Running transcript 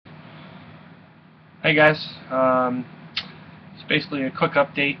Hey guys, it's basically a quick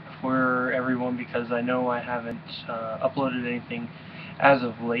update for everyone because I know I haven't uploaded anything as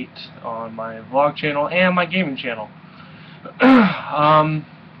of late on my vlog channel and my gaming channel. um,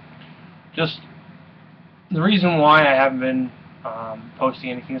 just the reason why I haven't been posting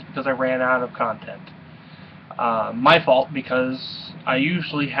anything is because I ran out of content. My fault, because I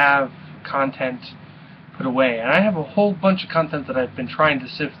usually have content put away, and I have a whole bunch of content that I've been trying to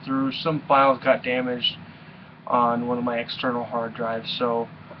sift through. Some files got damaged on one of my external hard drives, so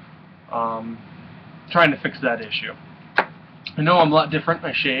trying to fix that issue. I know I'm a lot different.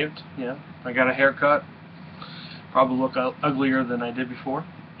 I shaved, yeah. I got a haircut. Probably look uglier than I did before.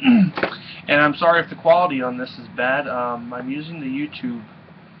 And I'm sorry if the quality on this is bad. I'm using the YouTube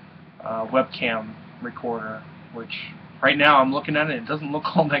webcam recorder, which right now I'm looking at it. It doesn't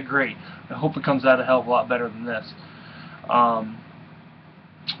look all that great. I hope it comes out a hell of a lot better than this. But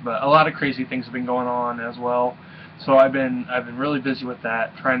a lot of crazy things have been going on as well. So I've been really busy with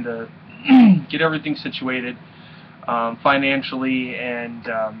that, trying to get everything situated financially and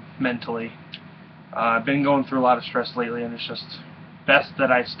mentally. I've been going through a lot of stress lately, and it's just best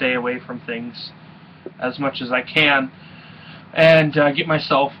that I stay away from things as much as I can and get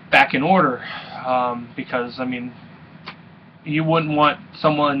myself back in order. Because, I mean, you wouldn't want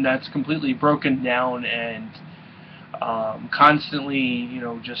someone that's completely broken down and constantly,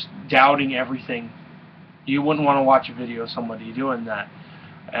 just doubting everything. You wouldn't want to watch a video of somebody doing that.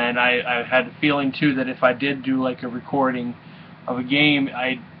 And I had a feeling too that if I did do like a recording of a game,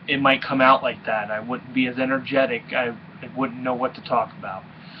 it might come out like that. I wouldn't be as energetic. I wouldn't know what to talk about.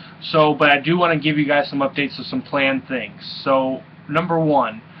 So, but I do want to give you guys some updates of some planned things. So, number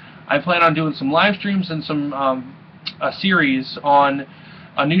one, I plan on doing some live streams and some a series on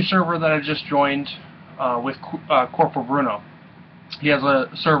a new server that I just joined with Corporal Bruno. He has a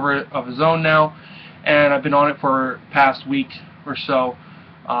server of his own now, and I've been on it for the past week or so,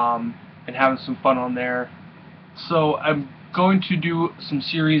 and having some fun on there. So I'm going to do some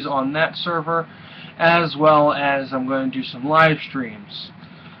series on that server, as well as I'm going to do some live streams.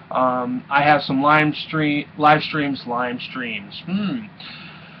 I have some live streams.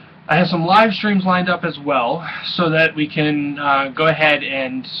 I have some live streams lined up as well, so that we can go ahead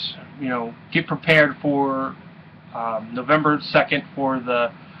and get prepared for November 2nd for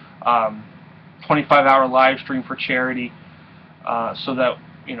the 25-hour live stream for charity. So that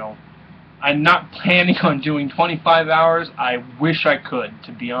I'm not planning on doing 25 hours. I wish I could,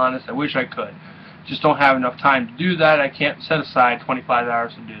 to be honest. I wish I could. Just don't have enough time to do that. I can't set aside 25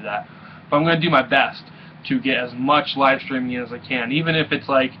 hours to do that. But I'm going to do my best to get as much live streaming in as I can. Even if it's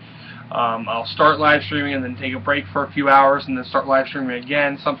like I'll start live streaming and then take a break for a few hours and then start live streaming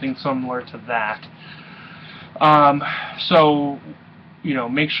again, something similar to that. So,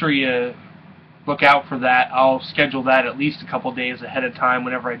 make sure you look out for that. I'll schedule that at least a couple days ahead of time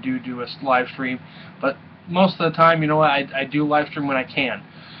whenever I do a live stream. But most of the time, I do live stream when I can.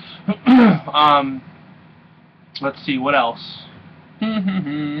 Let's see, what else?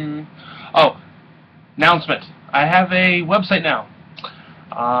 Oh, announcement. I have a website now.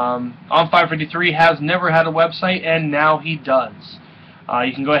 On553 has never had a website, and now he does.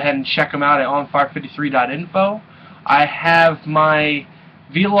 You can go ahead and check him out at on553.info. I have my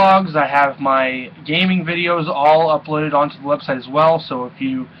vlogs, I have my gaming videos all uploaded onto the website as well, so if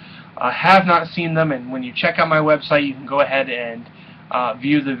you have not seen them, and when you check out my website, you can go ahead and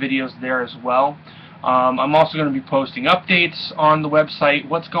view the videos there as well. I'm also going to be posting updates on the website,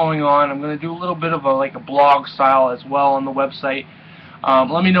 what's going on. I'm going to do a little bit of a blog style as well on the website.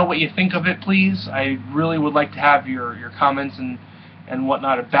 Let me know what you think of it, please. I really would like to have your comments and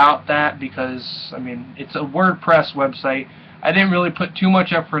whatnot about that, because, I mean, it's a WordPress website. I didn't really put too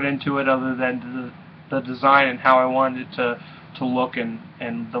much effort into it other than the design and how I wanted it to look, and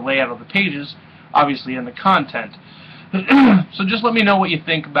the layout of the pages, obviously, and the content. So just let me know what you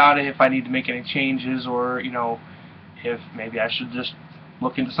think about it, if I need to make any changes, or if maybe I should just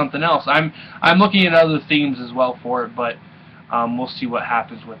look into something else. I'm looking at other themes as well for it, but we'll see what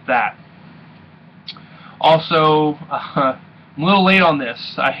happens with that. Also, I'm a little late on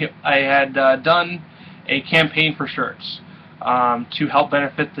this. I had done a campaign for shirts to help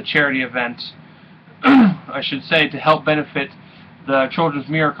benefit the charity event. I should say, to help benefit the Children's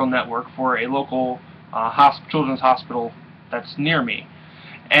Miracle Network for a local children's hospital that's near me.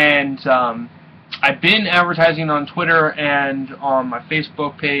 And I've been advertising on Twitter and on my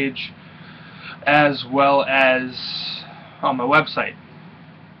Facebook page, as well as on my website.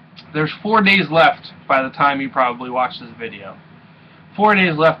 There's 4 days left by the time you probably watch this video. 4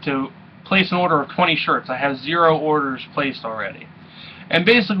 days left to place an order of 20 shirts. I have 0 orders placed already. And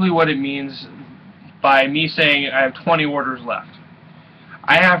basically what it means, by me saying I have 20 orders left.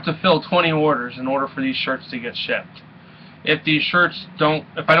 I have to fill 20 orders in order for these shirts to get shipped. If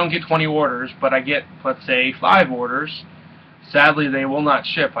I don't get 20 orders, but I get, let's say, 5 orders, sadly they will not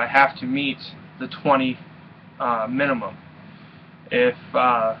ship. I have to meet the 20 minimum. If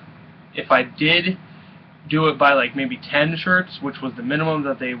I did do it by like maybe 10 shirts, which was the minimum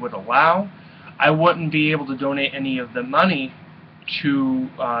that they would allow, I wouldn't be able to donate any of the money to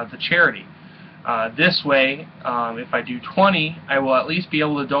the charity. This way, if I do 20, I will at least be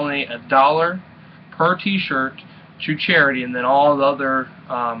able to donate $1 per t-shirt to charity, and then all the other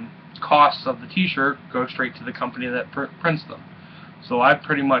costs of the t-shirt go straight to the company that prints them. So I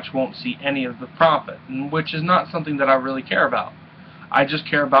pretty much won't see any of the profit, which is not something that I really care about. I just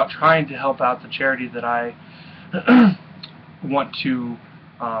care about trying to help out the charity that I want to.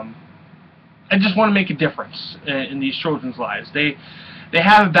 I just want to make a difference in these children's lives. They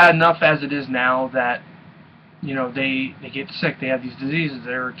have it bad enough as it is now that, you know, they get sick. They have these diseases.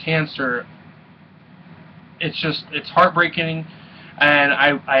 They're cancer. It's heartbreaking, and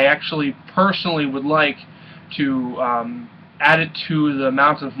I actually personally would like to add it to the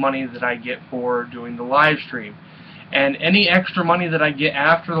amount of money that I get for doing the live stream. And any extra money that I get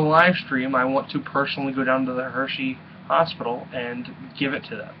after the live stream, I want to personally go down to the Hershey Hospital and give it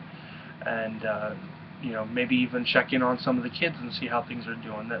to them. And you know, maybe even check in on some of the kids and see how things are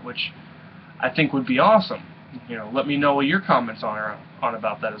doing, which I think would be awesome. You know, let me know what your comments are on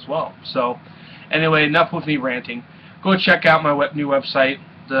about that as well. So anyway, enough with me ranting. Go check out my new website.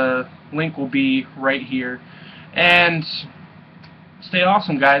 The link will be right here. And stay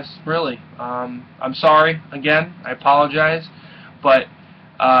awesome, guys, really. I'm sorry, again, I apologize, but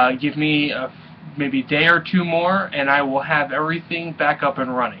give me maybe a day or two more, and I will have everything back up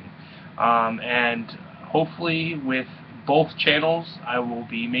and running. And hopefully with both channels, I will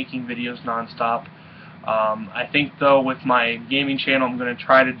be making videos nonstop. I think, though, with my gaming channel, I'm going to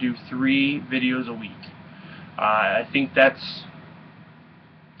try to do 3 videos a week. I think that's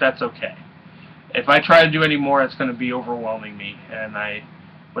okay. If I try to do any more, it's going to be overwhelming me, and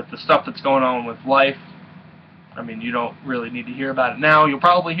with the stuff that's going on with life, I mean, you don't really need to hear about it now. You'll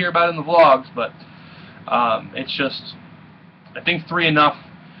probably hear about it in the vlogs, but it's just, I think 3 enough.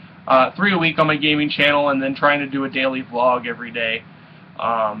 3 a week on my gaming channel, and then trying to do a daily vlog every day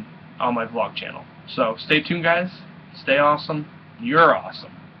on my vlog channel. So stay tuned, guys. Stay awesome. You're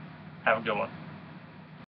awesome. Have a good one.